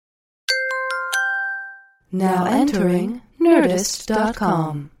Now entering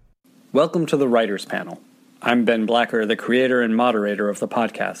Nerdist.com. Welcome to the Writers Panel. I'm Ben Blacker, the creator and moderator of the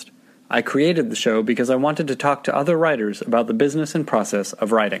podcast. I created the show because I wanted to talk to other writers about the business and process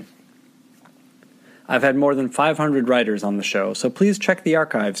of writing. I've had more than 500 writers on the show, so please check the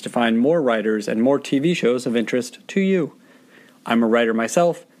archives to find more writers and more TV shows of interest to you. I'm a writer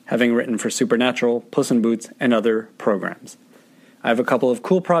myself, having written for Supernatural, Puss in Boots, and other programs. I have a couple of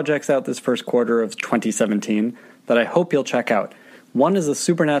cool projects out this first quarter of 2017 that I hope you'll check out. One is a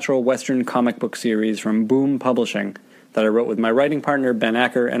supernatural Western comic book series from Boom Publishing that I wrote with my writing partner Ben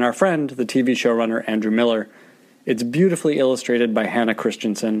Acker and our friend, the TV showrunner Andrew Miller. It's beautifully illustrated by Hannah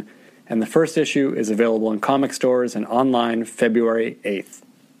Christensen, and the first issue is available in comic stores and online February 8th.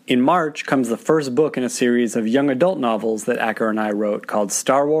 In March comes the first book in a series of young adult novels that Acker and I wrote called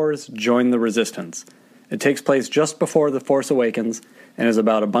Star Wars: Join the Resistance. It takes place just before The Force Awakens and is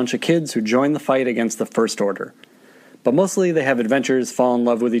about a bunch of kids who join the fight against the First Order. But mostly they have adventures, fall in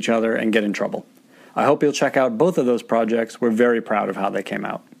love with each other, and get in trouble. I hope you'll check out both of those projects. We're very proud of how they came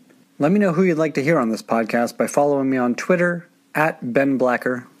out. Let me know who you'd like to hear on this podcast by following me on Twitter,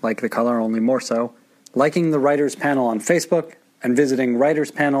 @BenBlacker, like the color, only more so, liking the Writers Panel on Facebook, and visiting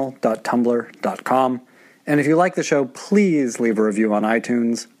writerspanel.tumblr.com. And if you like the show, please leave a review on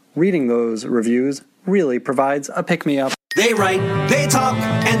iTunes. Reading those reviews really provides a pick-me-up. They write, they talk,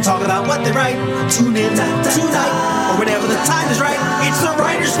 and talk about what they write. Tune in tonight, or whenever the time is right. It's the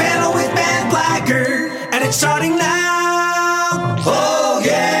Writers Panel with Ben Blacker, and it's starting now. Oh,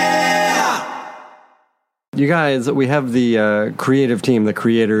 yeah! You guys, we have the creative team, the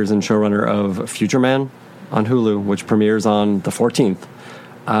creators and showrunner of Future Man on Hulu, which premieres on the 14th.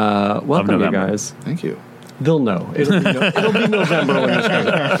 Welcome, you guys. Thank you. They'll know. It'll be November when this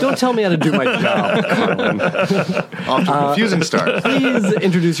comes. Don't tell me how to do my job, Carlin. Off to a confusing start. Please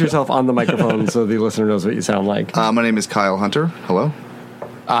introduce yourself on the microphone so the listener knows what you sound like. My name is Kyle Hunter. Hello.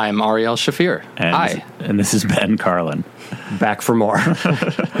 I'm Ariel Shafir. Hi. And this is Ben Carlin. Back for more.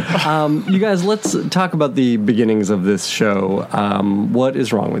 You guys, let's talk about the beginnings of this show. What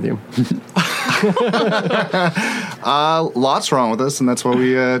is wrong with you? Lots wrong with us, and that's why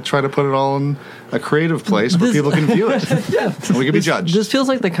we try to put it all in a creative place where people can view it. Yeah. And we can be judged. This feels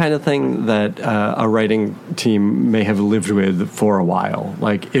like the kind of thing that a writing team may have lived with for a while.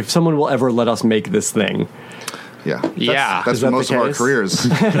 Like, if someone will ever let us make this thing. Yeah. Yeah. That's most of our careers.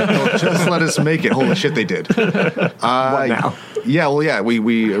 Just let us make it. Holy shit, they did. What now? Yeah, well, yeah.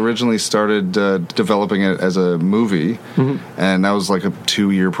 We originally started developing it as a movie, and that was like a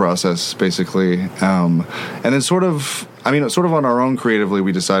 2-year process, basically. And then sort of on our own creatively,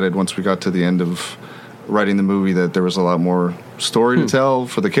 we decided once we got to the end of writing the movie that there was a lot more story to tell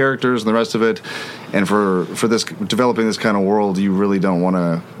for the characters and the rest of it. And for this developing this kind of world, you really don't want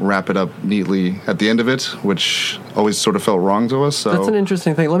to wrap it up neatly at the end of it, which always sort of felt wrong to us. So that's an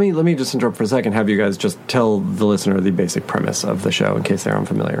interesting thing. Let me just interrupt for a second. Have you guys just tell the listener the basic premise of the show in case they're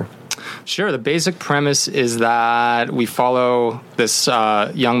unfamiliar. Sure. The basic premise is that we follow this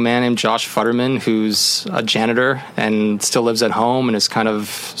young man named Josh Futterman, who's a janitor and still lives at home and is kind of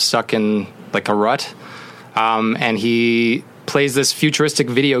stuck in like a rut. And he plays this futuristic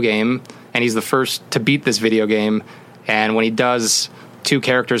video game, and he's the first to beat this video game. And when he does, 2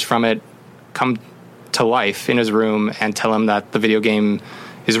 characters from it come to life in his room and tell him that the video game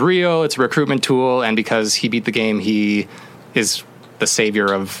is real, it's a recruitment tool, and because he beat the game, he is the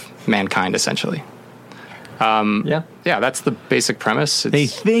savior of mankind, essentially. Yeah, that's the basic premise. They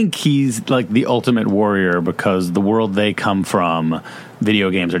think he's like the ultimate warrior because the world they come from,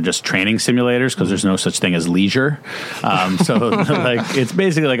 video games are just training simulators because there's no such thing as leisure. So like it's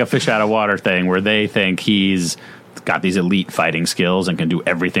basically like a fish out of water thing where they think he's got these elite fighting skills and can do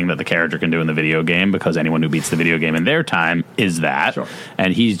everything that the character can do in the video game because anyone who beats the video game in their time is that. Sure.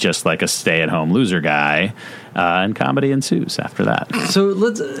 And he's just like a stay-at-home loser guy. And comedy ensues after that. So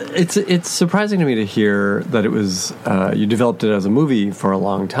it's surprising to me to hear that it was you developed it as a movie for a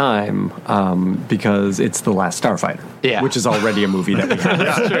long time because it's The Last Starfighter, which is already a movie that we have.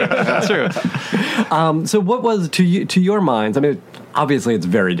 That's true. So what was to your minds? I mean, obviously it's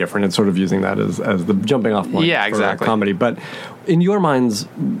very different. It's sort of using that as the jumping off point for comedy. But in your minds,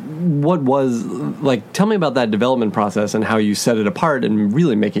 what was like? Tell me about that development process and how you set it apart and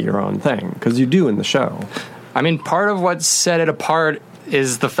really make it your own thing because you do in the show. I mean, part of what set it apart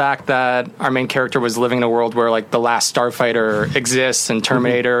is the fact that our main character was living in a world where, like, The Last Starfighter exists and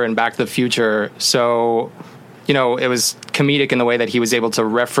Terminator and Back to the Future. So, you know, it was comedic in the way that he was able to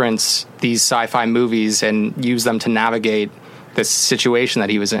reference these sci-fi movies and use them to navigate this situation that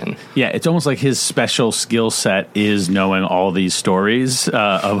he was in. Yeah, it's almost like his special skill set is knowing all these stories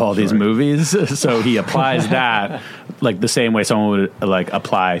of all these movies. So he applies that like the same way someone would like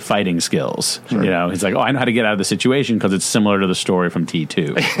apply fighting skills. Sure. You know, he's like, oh, I know how to get out of the situation because it's similar to the story from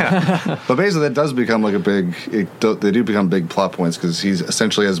T2. Yeah. But basically, that does become like they do become big plot points because he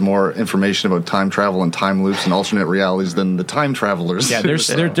essentially has more information about time travel and time loops and alternate realities than the time travelers. Yeah,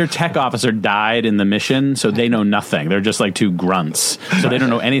 their tech officer died in the mission, so they know nothing. They're just like two grunts. So they don't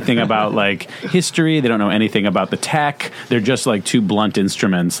know anything about like history. They don't know anything about the tech. They're just like two blunt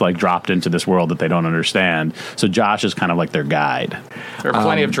instruments like dropped into this world that they don't understand. So Josh is kind of like their guide. There are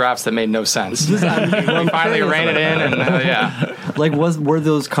plenty of drafts that made no sense. We finally ran it in, and yeah. Like, were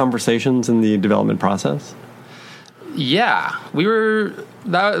those conversations in the development process? Yeah, we were.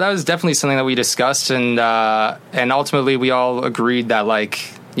 That was definitely something that we discussed, and ultimately we all agreed that, like,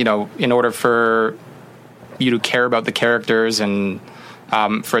 you know, in order for you to care about the characters and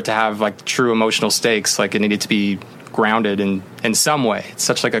for it to have like true emotional stakes, like it needed to be grounded in some way. It's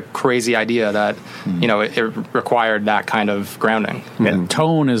such like a crazy idea that you know it required that kind of grounding. Yeah,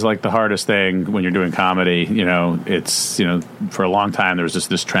 tone is like the hardest thing when you're doing comedy. You know, it's, you know, for a long time there was just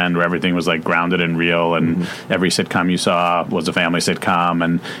this trend where everything was like grounded and real, and every sitcom you saw was a family sitcom,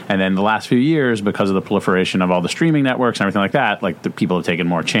 and then the last few years, because of the proliferation of all the streaming networks and everything like that, like the people have taken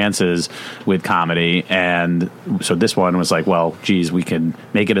more chances with comedy, and so this one was like, well, geez, we could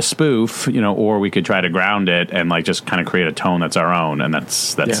make it a spoof, you know, or we could try to ground it and like just kind of create a tone that's our own, and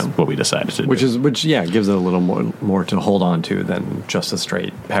that's what we decided to do. Which gives it a little more to hold on to than just a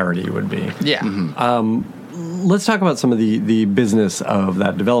straight parody would be. Yeah. Let's talk about some of the business of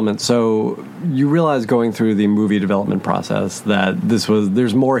that development. So you realize going through the movie development process that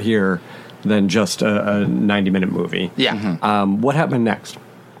there's more here than just a 90-minute movie. Yeah. What happened next?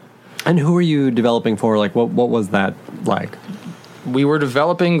 And who are you developing for? Like, what was that like? We were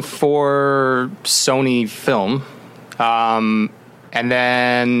developing for Sony Film, and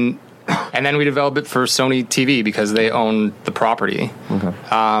then we developed it for Sony TV because they own the property.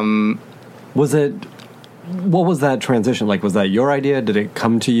 Okay. What was that transition like? Was that your idea? Did it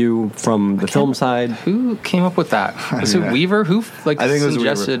come to you from the film side? Who came up with that? Was it Weaver? Who I think it was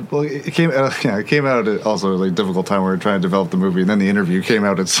suggested? Weaver. Well, it came out at also like a difficult time where we were trying to develop the movie, and then the interview came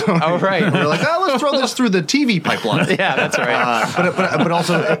out at Sony. Oh, right. And we were like, let's throw this through the TV pipeline. Yeah, that's right. But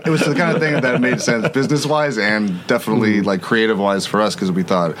also it was the kind of thing that made sense business wise and definitely like creative wise for us, because we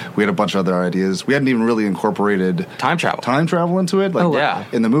thought we had a bunch of other ideas. We hadn't even really incorporated time travel into it. Like, yeah.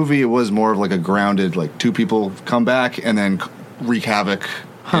 In the movie, it was more of like a grounded, like two people come back and then wreak havoc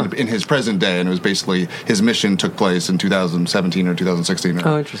in his present day, and it was basically his mission took place in 2017 or 2016.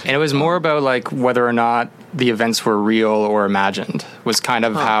 Oh, interesting. And it was more about like whether or not the events were real or imagined was kind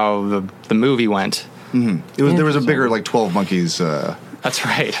of how the movie went. Mm-hmm. There was a bigger like 12 Monkeys. That's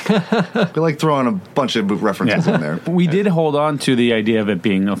right. We like throwing a bunch of references in there. We did hold on to the idea of it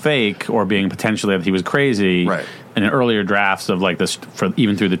being a fake or being potentially that he was crazy. Right. In earlier drafts of like this, for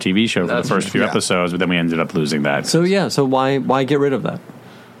even through the TV show for That's the first few episodes, but then we ended up losing that. So why get rid of that?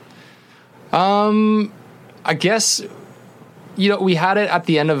 I guess, you know, we had it at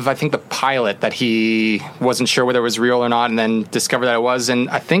the end of, I think, the pilot that he wasn't sure whether it was real or not, and then discovered that it was. And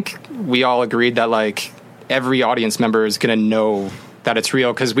I think we all agreed that like every audience member is going to know that it's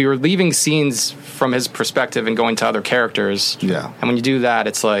real, because we were leaving scenes from his perspective and going to other characters. Yeah. And when you do that,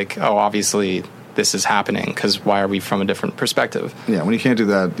 it's like, oh, obviously this is happening, because why are we from a different perspective? Yeah, when you can't do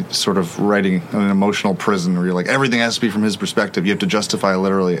that, sort of writing an emotional prison where you're like, everything has to be from his perspective. You have to justify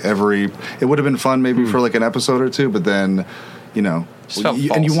literally every... It would have been fun maybe for like an episode or two, but then, you know...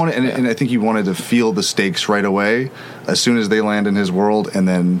 And you wanted, and I think you wanted to feel the stakes right away as soon as they land in his world, and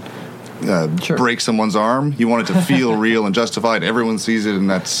then... break someone's arm. You want it to feel real and justified. Everyone sees it, and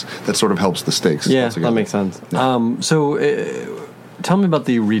that sort of helps the stakes. Yeah, altogether. that makes sense. Yeah. Tell me about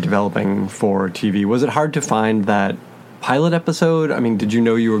the redeveloping for TV. Was it hard to find that pilot episode? I mean, did you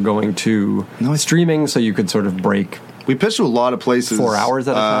know you were going to streaming so you could sort of break? We pitched to a lot of places. 4 hours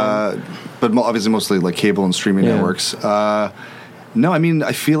at a time? But obviously mostly like cable and streaming networks. No, I mean,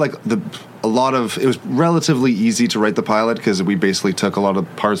 I feel like it was relatively easy to write the pilot because we basically took a lot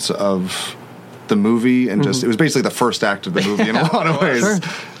of parts of the movie and it was basically the first act of the movie in a lot of ways. Sure.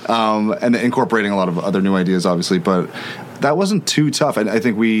 And incorporating a lot of other new ideas, obviously, but that wasn't too tough. And I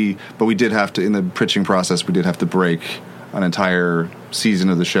think we did have to, in the pitching process, we did have to break an entire season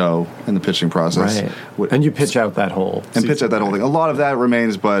of the show in the pitching process. Right. And you pitch out that whole thing. A lot of that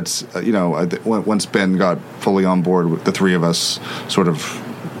remains, but, once Ben got fully on board, the three of us sort of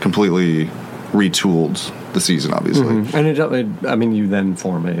completely retooled the season, obviously. And I mean, you then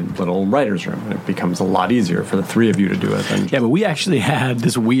form a little writer's room, and it becomes a lot easier for the three of you to do it. Yeah, but we actually had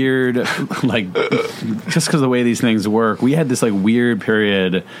this weird, like, just because of the way these things work, we had this, like, weird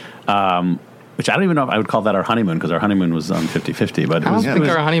period, which I don't even know if I would call that our honeymoon, because our honeymoon was on 50-50, but I don't think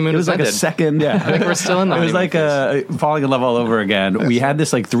our honeymoon it was like ended. a second, yeah. I think we're still in the It was like falling in love all over again. We had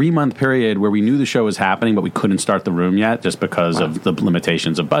this like 3-month period where we knew the show was happening, but we couldn't start the room yet just because of the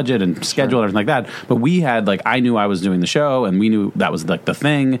limitations of budget and schedule and everything like that. But we had like, I knew I was doing the show, and we knew that was like the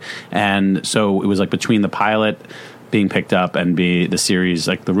thing. And so it was like between the pilot being picked up and the series,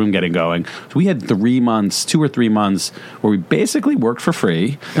 like the room getting going. So we had 3 months, 2 or 3 months, where we basically worked for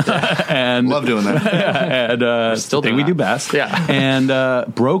free. And Love doing that. and still the thing doing we do that. best. Yeah.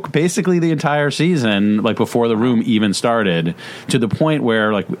 And broke basically the entire season, like before the room even started, to the point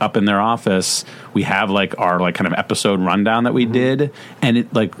where like up in their office, we have like our like kind of episode rundown that we did. And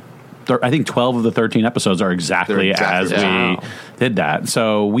it like, I think 12 of the 13 episodes are exactly as we did that.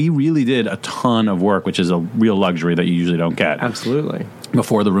 So we really did a ton of work, which is a real luxury that you usually don't get. Absolutely.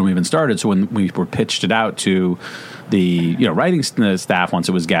 Before the room even started. So when we were pitched it out to the writing staff, once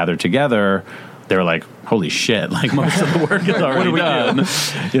it was gathered together, they were like, holy shit, like most of the work is already done.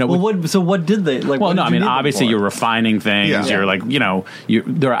 What did they like? Well, no, I mean, obviously you're refining things. Yeah. You're like,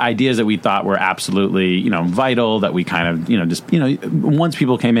 there are ideas that we thought were absolutely, vital that we kind of, just, once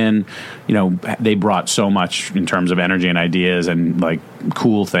people came in, they brought so much in terms of energy and ideas and like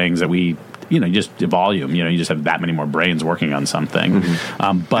cool things that we, just volume, you just have that many more brains working on something.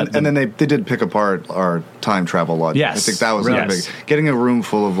 But and then they did pick apart our time travel logic. Yes. I think that was Yes. big. Getting a room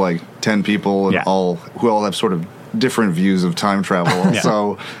full of like 10 people and who all have sort of different views of time travel. Yeah.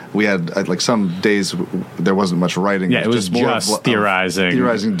 So we had like some days there wasn't much writing. Yeah, it was more just of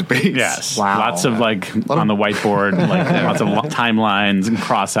theorizing debates. Yes. Wow. Lots of like on the whiteboard, like lots of timelines and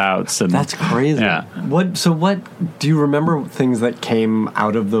cross-outs. And That's crazy. Yeah. What do you remember things that came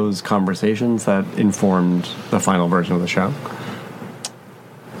out of those conversations that informed the final version of the show?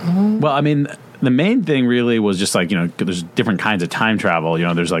 Well, I mean, the main thing really was just like, there's different kinds of time travel.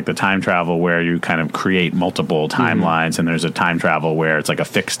 There's like the time travel where you kind of create multiple timelines, and there's a time travel where it's like a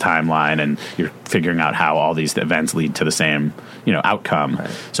fixed timeline and you're figuring out how all these events lead to the same, outcome. Right.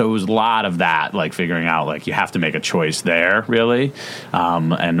 So it was a lot of that, like figuring out like you have to make a choice there, really.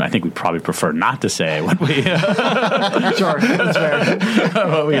 And I think we probably prefer not to say what we Sure, that's fair.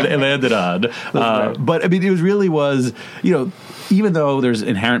 what we landed on. But I mean, it was, even though there's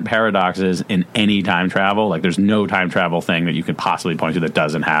inherent paradoxes in any time travel, like there's no time travel thing that you could possibly point to that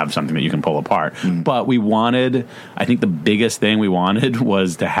doesn't have something that you can pull apart. But I think the biggest thing we wanted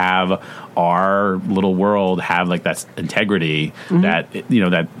was to have our little world have like that integrity that,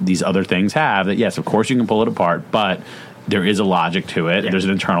 that these other things have, that yes, of course you can pull it apart, but there is a logic to it. Yeah. There's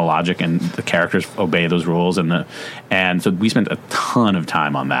an internal logic, and the characters obey those rules. And so we spent a ton of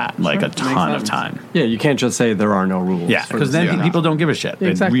time on that, like a ton of time. Yeah, you can't just say there are no rules. Yeah, because then people don't give a shit.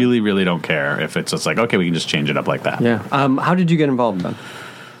 Exactly. They really, really don't care if it's just like, okay, we can just change it up like that. Yeah. How did you get involved then?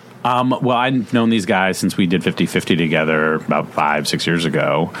 Well, I'd known these guys since we did 50-50 together about 5-6 years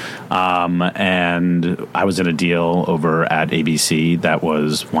ago. And I was in a deal over at ABC that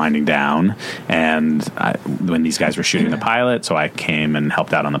was winding down. And when these guys were shooting the pilot, so I came and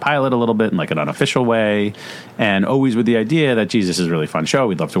helped out on the pilot a little bit in like an unofficial way. And always with the idea that, geez, this is a really fun show.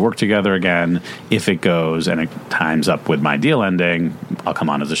 We'd love to work together again. If it goes and it times up with my deal ending, I'll come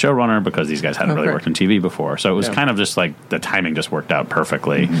on as a showrunner because these guys hadn't really worked in TV before. So it was kind of just like the timing just worked out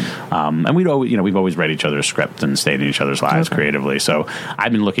perfectly. And we'd always, we've always read each other's script and stayed in each other's lives creatively. So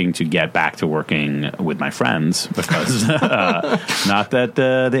I've been looking to get back to working with my friends because not that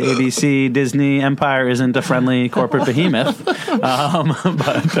the ABC Disney empire isn't a friendly corporate behemoth,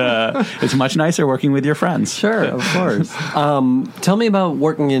 but it's much nicer working with your friends. Sure, of course. Tell me about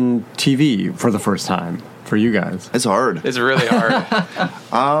working in TV for the first time for you guys. It's hard. It's really hard.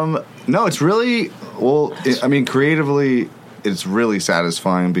 No, it's really, creatively, it's really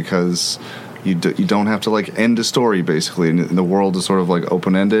satisfying because you don't have to like end a story basically, and the world is sort of like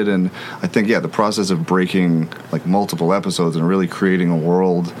open-ended. And I think the process of breaking like multiple episodes and really creating a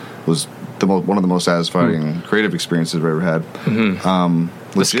world was one of the most satisfying creative experiences I've ever had.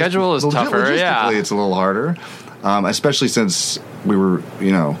 The schedule is tougher. Logistically, it's a little harder, especially since we were,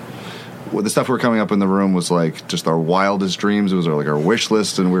 the stuff we were coming up in the room was like just our wildest dreams. It was our wish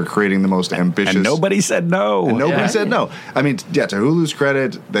list, and we were creating the most ambitious. And nobody said no. And nobody said no. I mean, to Hulu's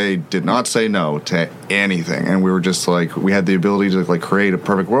credit, they did not say no to anything, and we were just like, we had the ability to like create a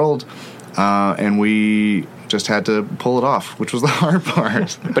perfect world, and we just had to pull it off, which was the hard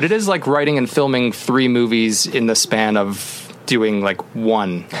part. But it is like writing and filming 3 movies in the span of doing like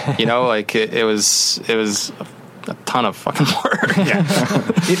one, you know, like it was a ton of fucking work.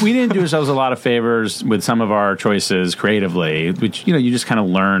 We didn't do ourselves a lot of favors with some of our choices creatively, which, you know, you just kind of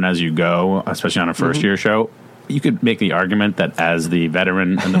learn as you go, especially on a first year show. You could make the argument that as the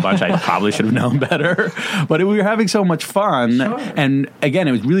veteran in the bunch, I probably should have known better. But we were having so much fun. Sure. And again,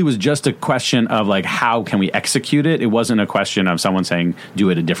 it really was just a question of like, how can we execute it? It wasn't a question of someone saying, do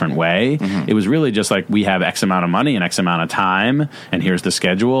it a different way. It was really just like, we have X amount of money and X amount of time, and here's the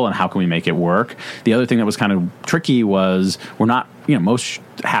schedule, and how can we make it work? The other thing that was kind of tricky was we're not, you know, most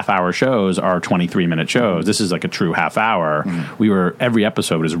half-hour shows are 23-minute shows. This is like a true half-hour. Every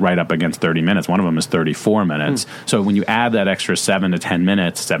episode is right up against 30 minutes. One of them is 34 minutes. So when you add that extra 7 to 10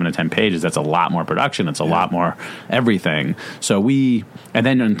 minutes, 7 to 10 pages, that's a lot more production. It's a lot more everything. So and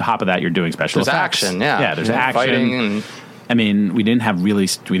then on top of that, you're doing special effects. Action, there's action. Fighting and... I mean, we didn't have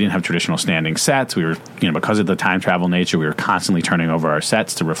traditional standing sets. We were, you know, because of the time travel nature, we were constantly turning over our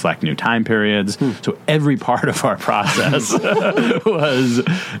sets to reflect new time periods. So every part of our process was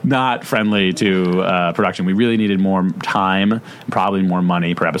not friendly to production. We really needed more time, probably more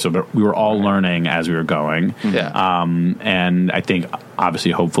money per episode, but we were all learning as we were going. And I think,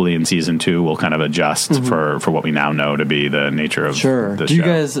 obviously, hopefully in season 2, we'll kind of adjust for what we now know to be the nature of the show. Do you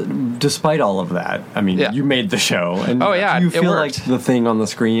guys, despite all of that, I mean, you made the show. And do you feel like the thing on the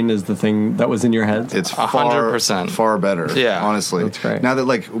screen is the thing that was in your head? It's 100% far better. Yeah, honestly, that's great. Now that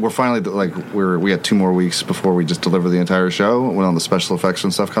like we're finally like we had 2 more weeks before we just deliver the entire show. When all the special effects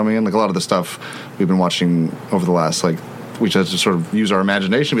and stuff coming in, like a lot of the stuff we've been watching over the last like. We just sort of use our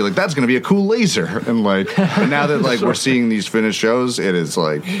imagination and be like, that's going to be a cool laser. And like, and now that like we're seeing these finished shows, it is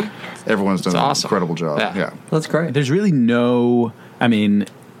like everyone's done an incredible job. Yeah, that's great. There's really no, I mean,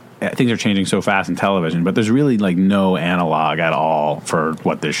 things are changing so fast in television, but there's really like no analog at all for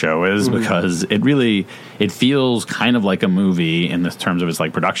what this show is because it feels kind of like a movie in the terms of its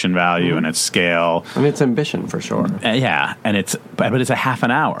like production value and its scale. I mean, it's ambition for sure. Yeah, and but it's a half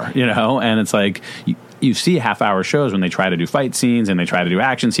an hour, you know, and it's like. You see half-hour shows when they try to do fight scenes and they try to do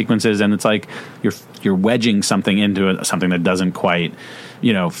action sequences, and it's like you're wedging something into something that doesn't quite,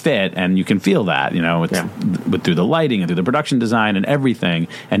 you know, fit, and you can feel that, you know, through the lighting and through the production design and everything.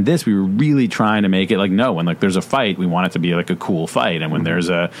 And this, we were really trying to make it like, no, when like there's a fight, we want it to be like a cool fight, and when there's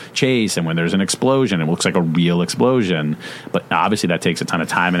a chase and when there's an explosion, it looks like a real explosion. But obviously, that takes a ton of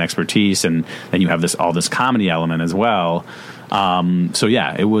time and expertise, and then you have all this comedy element as well. So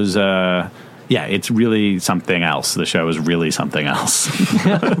yeah, it was. Yeah, it's really something else. The show is really something else.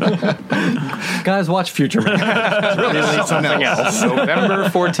 Guys, watch Future Man. It's really something else. November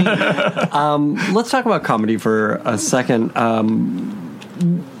 14th. Let's talk about comedy for a second.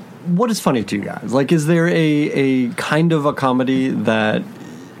 What is funny to you guys? Like, is there a kind of a comedy that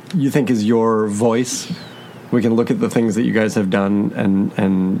you think is your voice? We can look at the things that you guys have done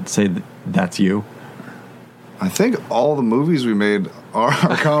and say that's you. I think all the movies we made are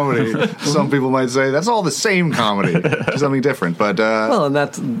comedy. Some people might say that's all the same comedy, something different. But well, and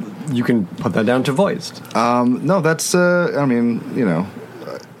that's you can put that down to voiced. No, that's I mean, you know,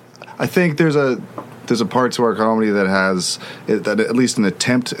 I think there's a part to our comedy that has that at least an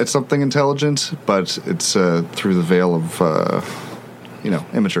attempt at something intelligent, but it's through the veil of. You know,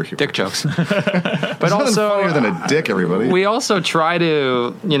 immature humor. Dick jokes. But it's also funnier than a dick, everybody. We also try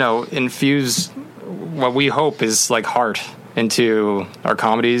to, you know, infuse what we hope is like heart into our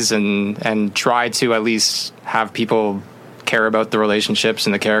comedies and try to at least have people care about the relationships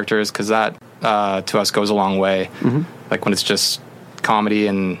and the characters, because that to us goes a long way. Like when it's just comedy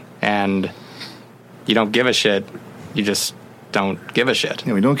and you don't give a shit, you just don't give a shit.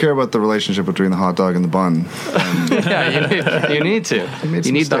 Yeah, we don't care about the relationship between the hot dog and the bun. Yeah, you need to.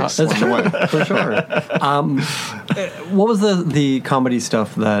 You need that's true, for sure. What was the comedy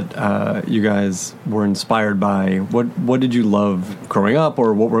stuff that you guys were inspired by? What did you love growing up,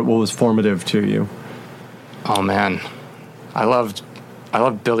 or what was formative to you? Oh man, I loved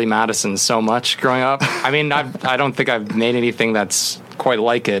Billy Madison so much growing up. I mean, I don't think I've made anything that's quite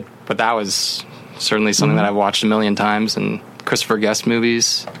like it, but that was certainly something that I've watched a million times. And Christopher Guest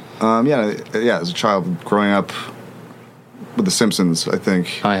movies. Yeah. As a child growing up with The Simpsons, I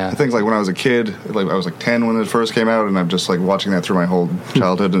think. Oh yeah. I think like when I was a kid, like I was like 10 when it first came out, and I'm just like watching that through my whole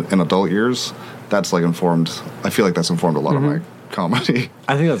childhood and adult years. That's like informed. I feel like that's informed a lot of my comedy.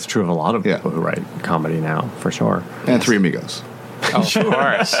 I think that's true of a lot of people who write comedy now, for sure. And Three Amigos.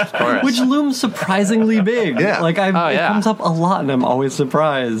 Of course. which looms surprisingly big. Yeah. Like it comes up a lot, and I'm always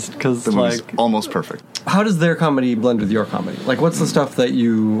surprised because The movie's almost perfect. how does their comedy blend with your comedy? Like, what's the stuff that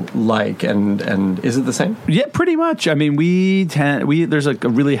you like, and is it the same? Yeah, pretty much. I mean, there's like a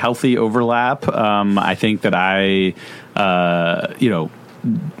really healthy overlap. I think that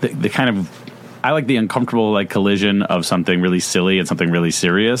the kind of, I like the uncomfortable like collision of something really silly and something really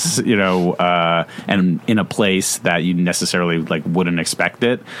serious, and in a place that you necessarily like wouldn't expect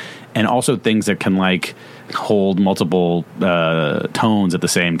it, and also things that can like hold multiple tones at the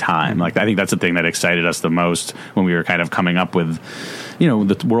same time. Like I think that's the thing that excited us the most when we were kind of coming up with,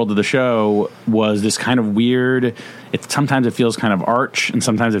 the world of the show was this kind of weird. Sometimes it feels kind of arch, and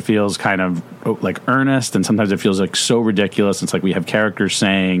sometimes it feels kind of like earnest, and sometimes it feels like so ridiculous. It's like we have characters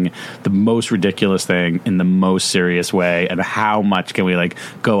saying the most ridiculous thing in the most serious way, and how much can we like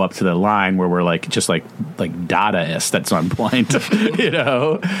go up to the line where we're like just like Dadaist at some point,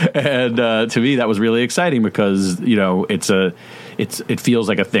 And to me, that was really exciting because it feels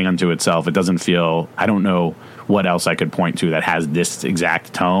like a thing unto itself. It doesn't feel. I don't know what else I could point to that has this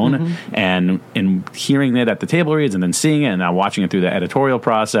exact tone. And in hearing it at the table reads and then seeing it and now watching it through the editorial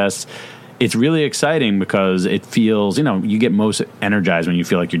process, it's really exciting because it feels, you get most energized when you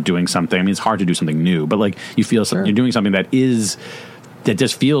feel like you're doing something. I mean, it's hard to do something new, but like you feel you're doing something that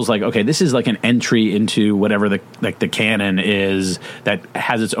just feels like, okay, this is like an entry into whatever the canon is that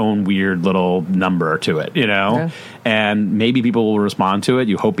has its own weird little number to it, and maybe people will respond to it.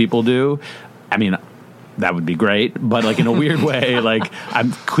 You hope people do. I mean, that would be great, but like in a weird way, like I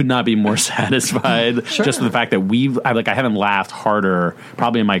could not be more satisfied just with the fact that I haven't laughed harder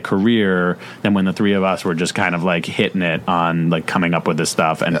probably in my career than when the three of us were just kind of like hitting it on like coming up with this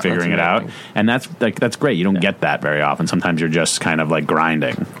stuff and figuring it out. And that's great. You don't get that very often. Sometimes you're just kind of like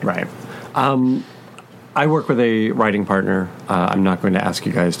grinding. Right. I work with a writing partner. I'm not going to ask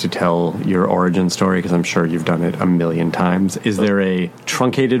you guys to tell your origin story because I'm sure you've done it a million times. Is there a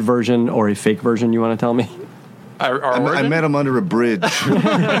truncated version or a fake version you want to tell me? I met him under a bridge.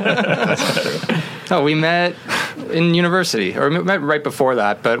 That's true. Oh, we met in university, or we met right before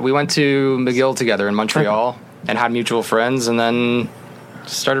that, but we went to McGill together in Montreal and had mutual friends, and then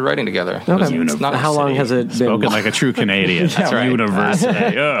started writing together. How long has it been? Spoken like a true Canadian. That's right. University.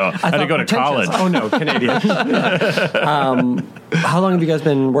 I had to go to college. Oh, no, Canadian. How long have you guys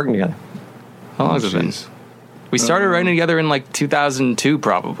been working together? How long has it been? We started writing together in like 2002,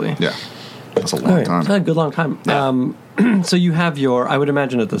 probably. Yeah. That's a long time. That's a good long time. Yeah. So you have I would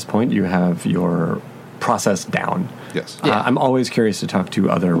imagine at this point, you have your process down. Yes. I'm always curious to talk to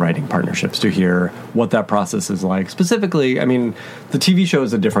other writing partnerships to hear what that process is like. Specifically, I mean, the TV show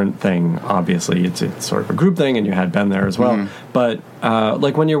is a different thing, obviously. It's sort of a group thing, and you had Ben there as well. But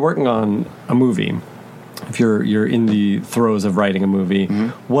like when you're working on a movie, if you're in the throes of writing a movie,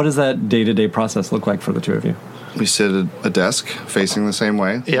 what does that day-to-day process look like for the two of you? We sit at a desk facing the same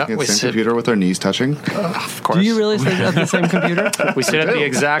way. Yeah, the same computer with our knees touching. Of course. Do you really sit at the same computer? We sit at the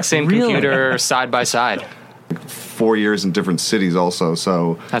exact same computer side by side. 4 years in different cities also,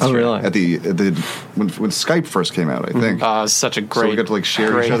 so That's true. Really? at the when Skype first came out, I think. It's such a great. So we got to like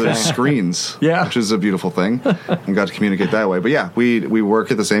share each other's screens, which is a beautiful thing, and got to communicate that way. But yeah, we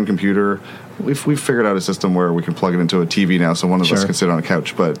work at the same computer. We've figured out a system where we can plug it into a TV now, so one of us can sit on a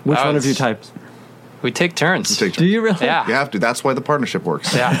couch. But Which one of you types? We take turns. Do you really? Yeah. You have to. That's why the partnership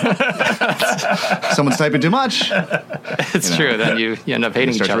works. Yeah. Someone's typing too much. It's true. Then you end up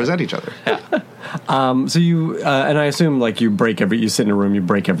hating You start each to other. resent each other. Yeah. So you and I assume like you sit in a room, you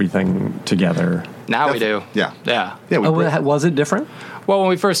break everything together. Now we do. Yeah. Yeah. Yeah. Was it different? Well, when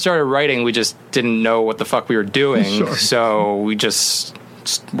we first started writing, we just didn't know what the fuck we were doing. So we just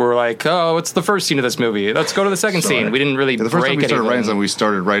were like, oh, it's the first scene of this movie. Let's go to the second scene. We didn't really the first break time we started anything. writing, we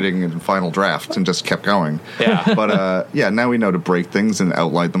started writing in final drafts and just kept going. Yeah. But now we know to break things and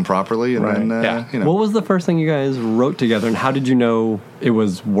outline them properly. And then, What was the first thing you guys wrote together, and how did you know it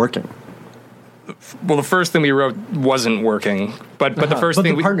was working? Well, the first thing we wrote wasn't working, but the first But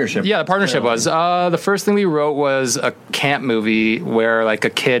thing the partnership. Yeah, the partnership was. The first thing we wrote was a camp movie where like a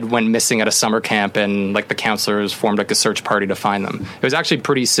kid went missing at a summer camp, and like the counselors formed like a search party to find them. It was actually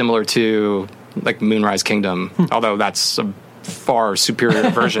pretty similar to like Moonrise Kingdom, although that's a far superior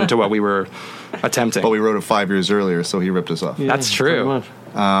version to what we were attempting. But we wrote it 5 years earlier, so he ripped us off. Yeah, That's true.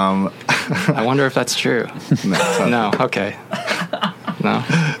 I wonder if that's true. No. Okay. No.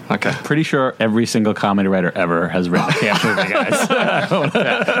 Okay. Pretty sure every single comedy writer ever has written a camp movie, guys.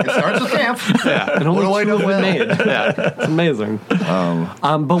 It starts with camp. And only do I two know have been well? made. It's amazing.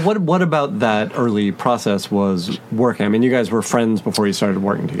 But what about that early process was working? I mean, you guys were friends before you started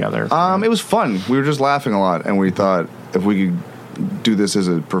working together. It was fun. We were just laughing a lot, and we thought if we could do this as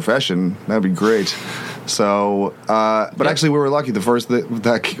a profession, that'd be great. So, but actually, we were lucky. The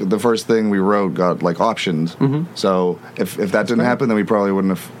first thing we wrote got like optioned. So if that didn't happen, then we probably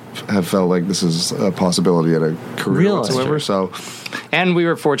wouldn't have felt like this is a possibility at a career whatsoever. So, and we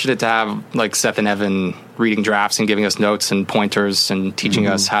were fortunate to have like Seth and Evan reading drafts and giving us notes and pointers and teaching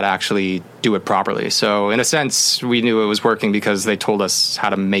us how to actually do it properly. So in a sense, we knew it was working because they told us how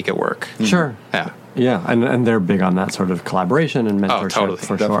to make it work. Sure. Yeah. Yeah, and they're big on that sort of collaboration and mentorship totally.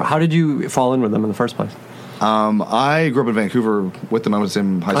 for Definitely. sure. How did you fall in with them in the first place? I grew up in Vancouver with them. I was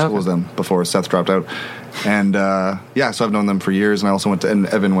in high school with them before Seth dropped out. And, so I've known them for years. And I also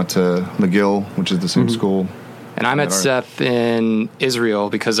Evan went to McGill, which is the same school. And I met Seth in Israel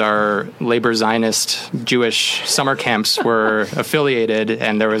because our labor Zionist Jewish summer camps were affiliated,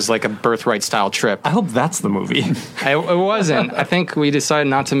 and there was like a birthright style trip. I hope that's the movie. It wasn't. I think we decided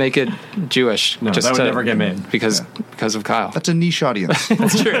not to make it Jewish. No, that would never get made. Because of Kyle. That's a niche audience.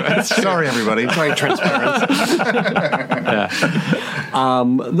 That's true. Sorry, everybody. Very transparent.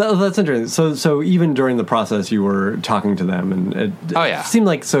 That's interesting. So even during the process, you were talking to them, and it seemed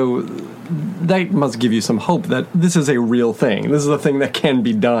like that must give you some hope that this is a real thing. This is a thing that can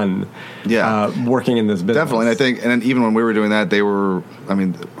be done. Yeah, working in this business. Definitely, and I think, and then even when we were doing that, they were. I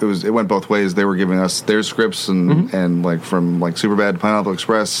mean, it went both ways. They were giving us their scripts and like from like Superbad to Pineapple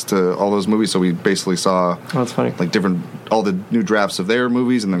Express to all those movies. So we basically saw. Oh, that's funny. Like all the new drafts of their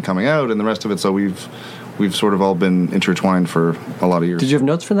movies and then coming out and the rest of it. So we've sort of all been intertwined for a lot of years. Did you have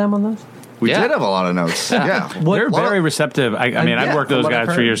notes for them on those? We did have a lot of notes. Yeah. They're very receptive. I mean, I've worked with those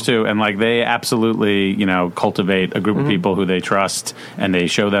guys for years too, and like they absolutely, cultivate a group of people who they trust, and they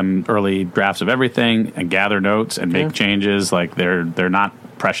show them early drafts of everything and gather notes and make changes. Like they're not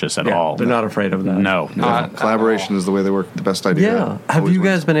precious at all. They're not afraid of that. No. Collaboration is the way they work. The best idea. Yeah. Have you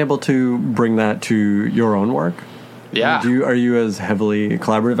guys been able to bring that to your own work? Yeah. Are you as heavily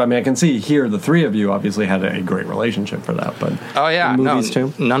collaborative? I mean, I can see here the three of you obviously had a great relationship for that, but movies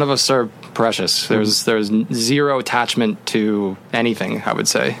too? None of us are precious. There's zero attachment to anything, I would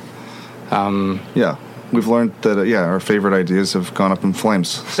say. Yeah. We've learned that, our favorite ideas have gone up in flames.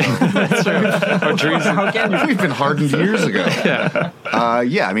 So. That's true. Our dreams We've been hardened years ago.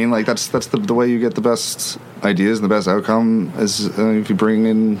 I mean, like, that's the way you get the best ideas and the best outcome is if you bring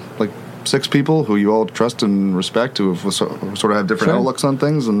in, like, 6 people who you all trust and respect, who sort of have different outlooks on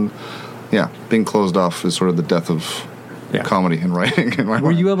things, and being closed off is sort of the death of comedy and writing.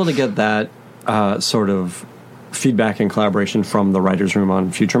 Were you able to get that sort of feedback and collaboration from the writers' room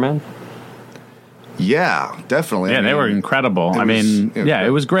on Future Man? Yeah, definitely. Yeah, they were incredible.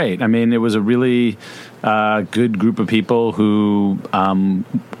 It was great. I mean, it was a really good group of people who,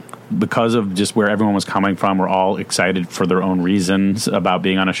 because of just where everyone was coming from, were all excited for their own reasons about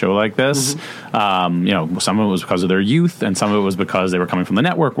being on a show like this. Some of it was because of their youth, and some of it was because they were coming from the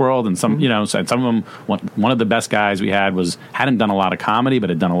network world, and some, and some of them. One of the best guys we had hadn't done a lot of comedy, but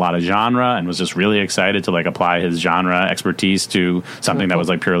had done a lot of genre, and was just really excited to like apply his genre expertise to something that was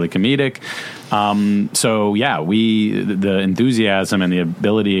like purely comedic. The enthusiasm and the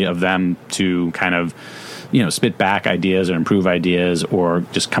ability of them to kind of spit back ideas or improve ideas or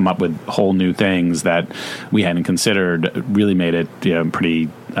just come up with whole new things that we hadn't considered really made it pretty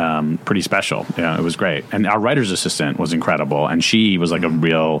special. It was great. And our writer's assistant was incredible, and she was like a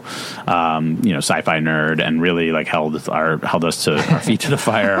real sci-fi nerd and really like held us to our feet to the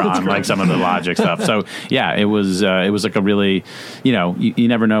fire on like some of the logic stuff. So it was like a really you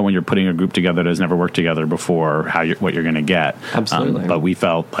never know when you're putting a group together that has never worked together before what you're going to get. Absolutely. But we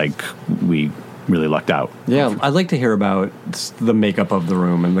felt like we really lucked out. Yeah, I'd like to hear about the makeup of the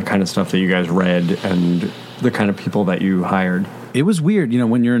room and the kind of stuff that you guys read and the kind of people that you hired. It was weird,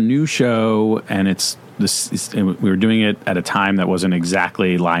 when you're a new show and we were doing it at a time that wasn't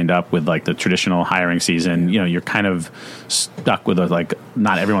exactly lined up with like the traditional hiring season. You're kind of stuck with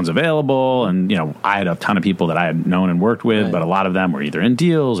not everyone's available, and I had a ton of people that I had known and worked with, but a lot of them were either in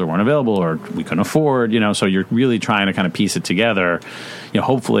deals or weren't available or we couldn't afford. So you're really trying to kind of piece it together.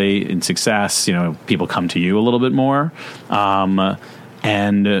 Hopefully in success, people come to you a little bit more,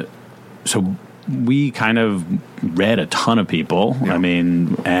 and so we kind of read a ton of people. Yeah. I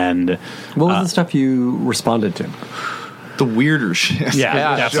mean, and what was the stuff you responded to? The weirder shit.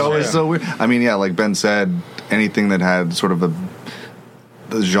 Yeah, the show is so weird. I mean, like Ben said, anything that had sort of the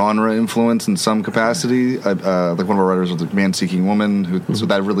genre influence in some capacity. Like one of our writers was the Man Seeking Woman, so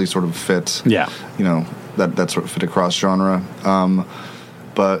that really sort of fit. Yeah, that sort of fit across genre.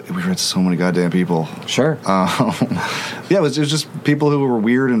 But we read so many goddamn people. Sure. It was just people who were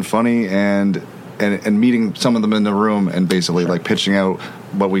weird and funny, and and meeting some of them in the room and basically like pitching out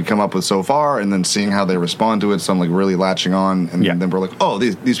what we'd come up with so far, and then seeing how they respond to it. Some like really latching on, and then we're like, oh,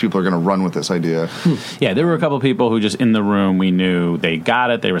 these people are going to run with this idea. Yeah, there were a couple of people who just in the room, we knew they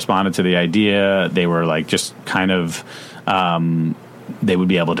got it. They responded to the idea. They were like just kind of. They would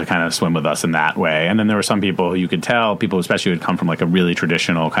be able to kind of swim with us in that way. And then there were some people who you could tell, people especially who had come from like a really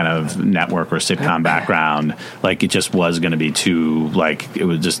traditional kind of network or sitcom background, like it just was going to be too, like it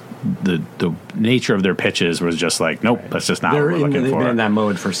was just the nature of their pitches was just like, nope, that's just not what we're looking they've for. been in that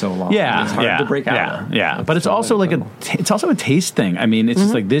mode for so long. Yeah, it's hard to break out. Yeah. But it's also like it's also a taste thing. I mean, it's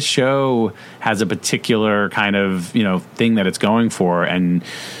just like this show has a particular kind of, thing that it's going for, and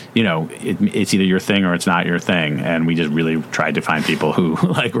it's either your thing or it's not your thing. And we just really tried to find people who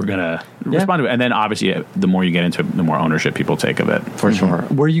like were going to respond to it. And then obviously the more you get into it, the more ownership people take of it. For sure.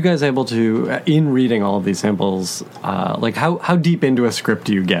 Were you guys able to, in reading all of these samples, like how deep into a script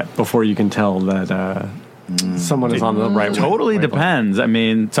do you get before you can tell that someone is on the right way? Totally depends. I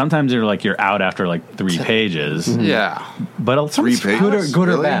mean, sometimes you're out after like 3 pages. Yeah. But 3 pages? Good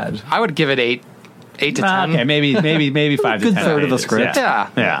or bad? I would give it 8 to 10. Okay, maybe 5 to 10 Good third of the pages. script.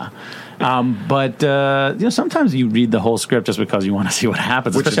 Yeah. But sometimes you read the whole script just because you want to see what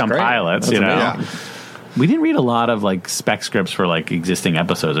happens, Which is especially on great. pilots. That's amazing. We didn't read a lot of like spec scripts for like existing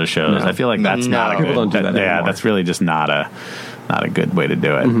episodes or shows. No. I feel like that's not a People good, don't do that Yeah, anymore. that's really just not a good way to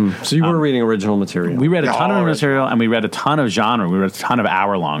do it. So you were reading original material. We read a ton of material, and we read a ton of genre. We read a ton of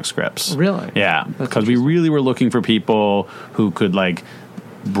hour-long scripts. Really? Yeah, because we really were looking for people who could like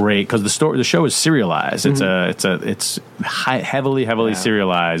break, because the show is serialized. It's heavily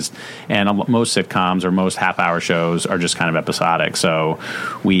serialized, and most sitcoms or most half-hour shows are just kind of episodic. So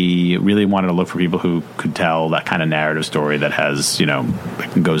we really wanted to look for people who could tell that kind of narrative story that has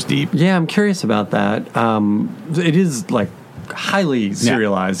goes deep. Yeah, I'm curious about that. It is like highly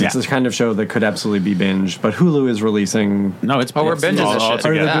serialized. Yeah. It's this kind of show that could absolutely be binged, but Hulu is releasing. No, it's we're binging this shit.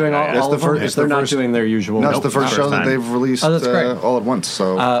 Are they together. doing all of them? It's They're the not first- doing their usual. No, it's the first show that time. they've released Oh, that's great. all at once.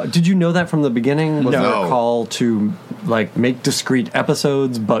 So Did you know that from the beginning? Was there No. a call to like make discrete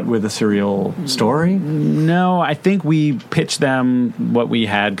episodes, but with a serial story? No, I think we pitched them what we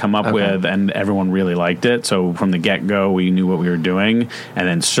had come up with, and everyone really liked it. So from the get-go, we knew what we were doing. And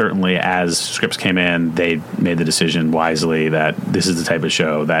then certainly as scripts came in, they made the decision wisely that this is the type of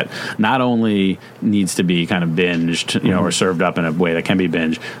show that not only needs to be kind of binged, or served up in a way that can be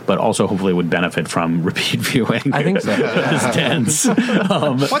binged, but also hopefully would benefit from repeat viewing. I think so. It's dense. what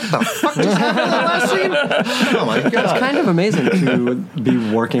the fuck just happened in the last scene? Oh my god! It's kind of amazing to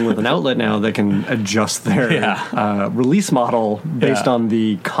be working with an outlet now that can adjust their release model based on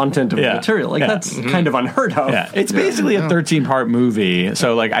the content of the material. Like that's kind of unheard of. Yeah, it's basically a 13-part movie.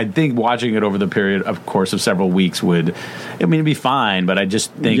 So, like, I think watching it over the period of course of several weeks it'd be fine. But I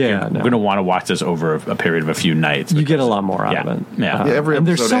just think we're going to want to watch this over a period of a few nights. You get a lot more out Yeah. of it. Yeah. Every and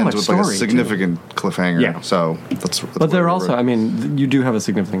there's episode so ends much with like a story, significant cliffhanger. Yeah. So that's But they're also, I mean, you do have a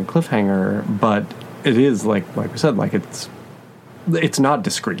significant cliffhanger, but it is like we said, like it's not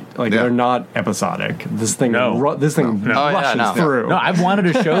discrete. Like they're not episodic. This thing, rushes through. No, I've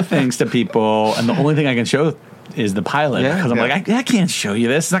wanted to show things to people, and the only thing I can show is the pilot, because I'm like, I can't show you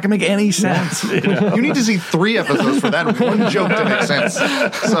this. It's not going to make any sense. You need to see 3 episodes for that one joke to make sense.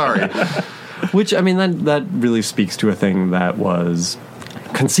 Sorry. Which, I mean, that really speaks to a thing that was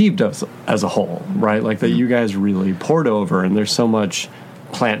conceived as a whole, right? Like that you guys really poured over, and there's so much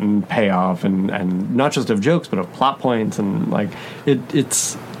plant and payoff, and not just of jokes, but of plot points, and like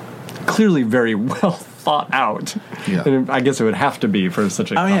it's clearly very well thought out. Yeah. And I guess it would have to be for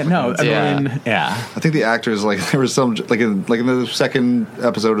such a. I mean, I think the actors, like, there was some, like in the second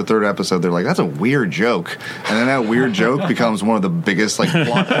episode or third episode, they're like, that's a weird joke, and then that weird joke becomes one of the biggest like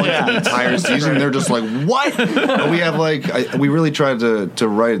plot points of the entire season. They're just like, what? And we have like we really tried to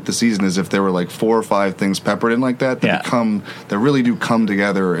write the season as if there were like 4 or 5 things peppered in like that that really do come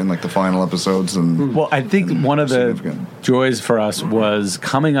together in like the final episodes. And well, I think one of the joys for us was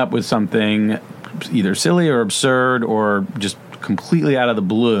coming up with something either silly or absurd or just completely out of the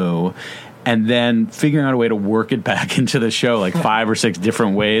blue, and then figuring out a way to work it back into the show, like 5 or 6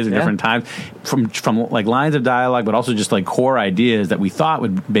 different ways at different times, from like lines of dialogue, but also just like core ideas that we thought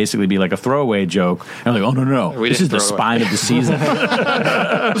would basically be like a throwaway joke. And we're like, oh no, this is the spine of the season.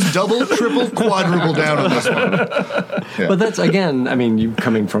 double, triple, quadruple down on this one. Yeah. But that's, again, I mean, you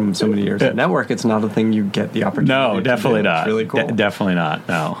coming from so many years at network, it's not a thing you get the opportunity. No, definitely to do. not. It's really cool. Definitely not.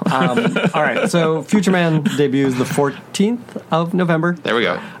 No. All right, so Future Man debuts the 14th of November. There we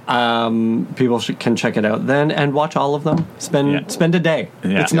go. People can check it out then and watch all of them. Spend a day.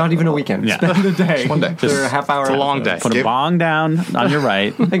 Yeah. It's not even a weekend. Yeah. Spend a day. One day. They're a half hour. It's a long day. Put a bong down on your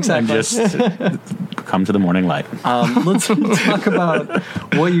right. Exactly. And just come to the morning light. Let's talk about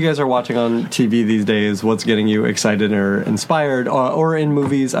what you guys are watching on TV these days. What's getting you excited or inspired, or in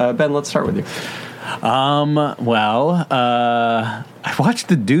movies? Ben, let's start with you. I watched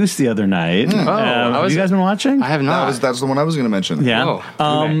The Deuce the other night. Have you guys been watching? I have not. That's the one I was going to mention. Yeah.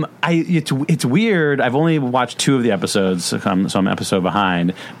 Oh, It's weird. I've only watched 2 of the episodes, so I'm an episode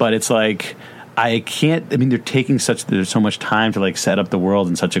behind. But it's like I can't. I mean, there's so much time to like set up the world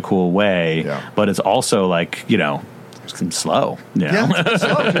in such a cool way. Yeah. But it's also like it's slow. You know?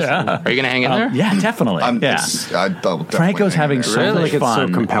 Are you going to hang in there? Yeah, definitely. Franco's having so Really? much Like, it's so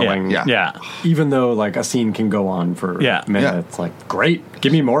fun. compelling. Yeah. Even though like a scene can go on for minutes, like great,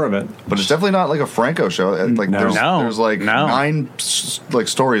 give me more of it. But it's definitely not like a Franco show. Like there's like 9 like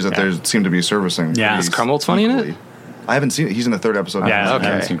stories that there seem to be servicing. Yeah. Is Krumholtz funny in it? I haven't seen it. He's in the 3rd episode. Yeah, Okay. I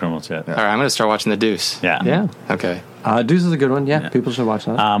haven't seen Krumholtz yet. All right, I'm going to start watching The Deuce. Yeah. Okay. Deuce is a good one. Yeah, people should watch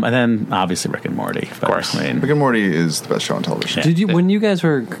that. And then obviously Rick and Morty. Of course. I mean, Rick and Morty is the best show on television. Yeah. Did you, when you guys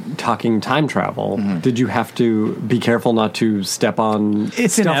were talking time travel, did you have to be careful not to step on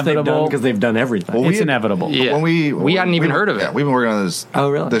It's stuff they've done inevitable. because they've done everything? it's inevitable. Yeah. When we hadn't even heard of it. Yeah, we've been working on this. Oh,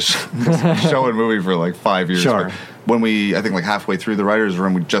 really? This show and movie for like 5 years. Sure. But when I think like halfway through the writers'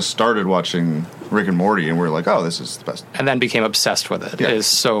 room, we just started watching Rick and Morty, and we were like, "Oh, this is the best." And then became obsessed with it. Yeah. It's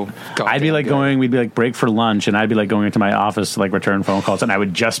so I'd be like we'd be like break for lunch, and I'd be like going into my office to like return phone calls, and I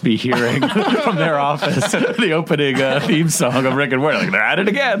would just be hearing from their office the opening theme song of Rick and Morty. Like, they're at it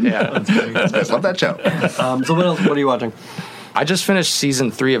again. Yeah. I love that show. So what else? What are you watching? I just finished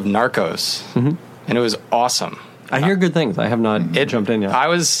season 3 of Narcos, and it was awesome. I hear good things. I have not jumped in yet. I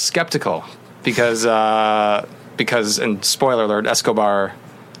was skeptical because and spoiler alert, Escobar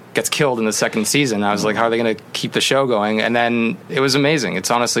gets killed in the 2nd season. I was like, how are they going to keep the show going? And then it was amazing.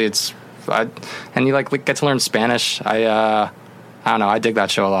 It's honestly, and you like get to learn Spanish. I don't know. I dig that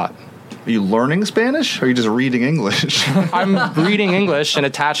show a lot. Are you learning Spanish, or are you just reading English? I'm reading English and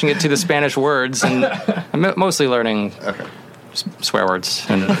attaching it to the Spanish words, and I'm mostly learning swear words.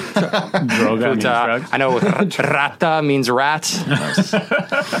 And Droga means drugs. I know rata means rat.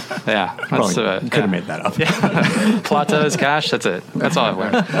 Yeah, that's could have made that up. Plata is cash. That's it. That's all I've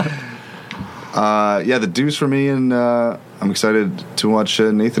learned. The Deuce for me, and I'm excited to watch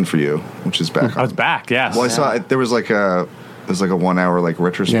Nathan for You, which is back. I was back. Yes. Well, I saw there was like a 1 hour like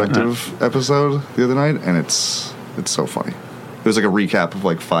retrospective episode the other night, and it's so funny. It was like a recap of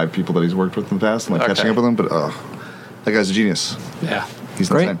like 5 people that he's worked with in the past, and like catching up with them. But that guy's a genius. Yeah. He's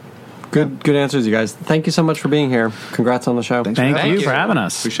Great. insane. Good answers, you guys. Thank you so much for being here. Congrats on the show. Thanks Thank having you us. for having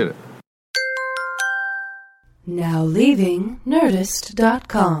us. Appreciate it. Now leaving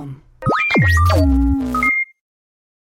Nerdist.com.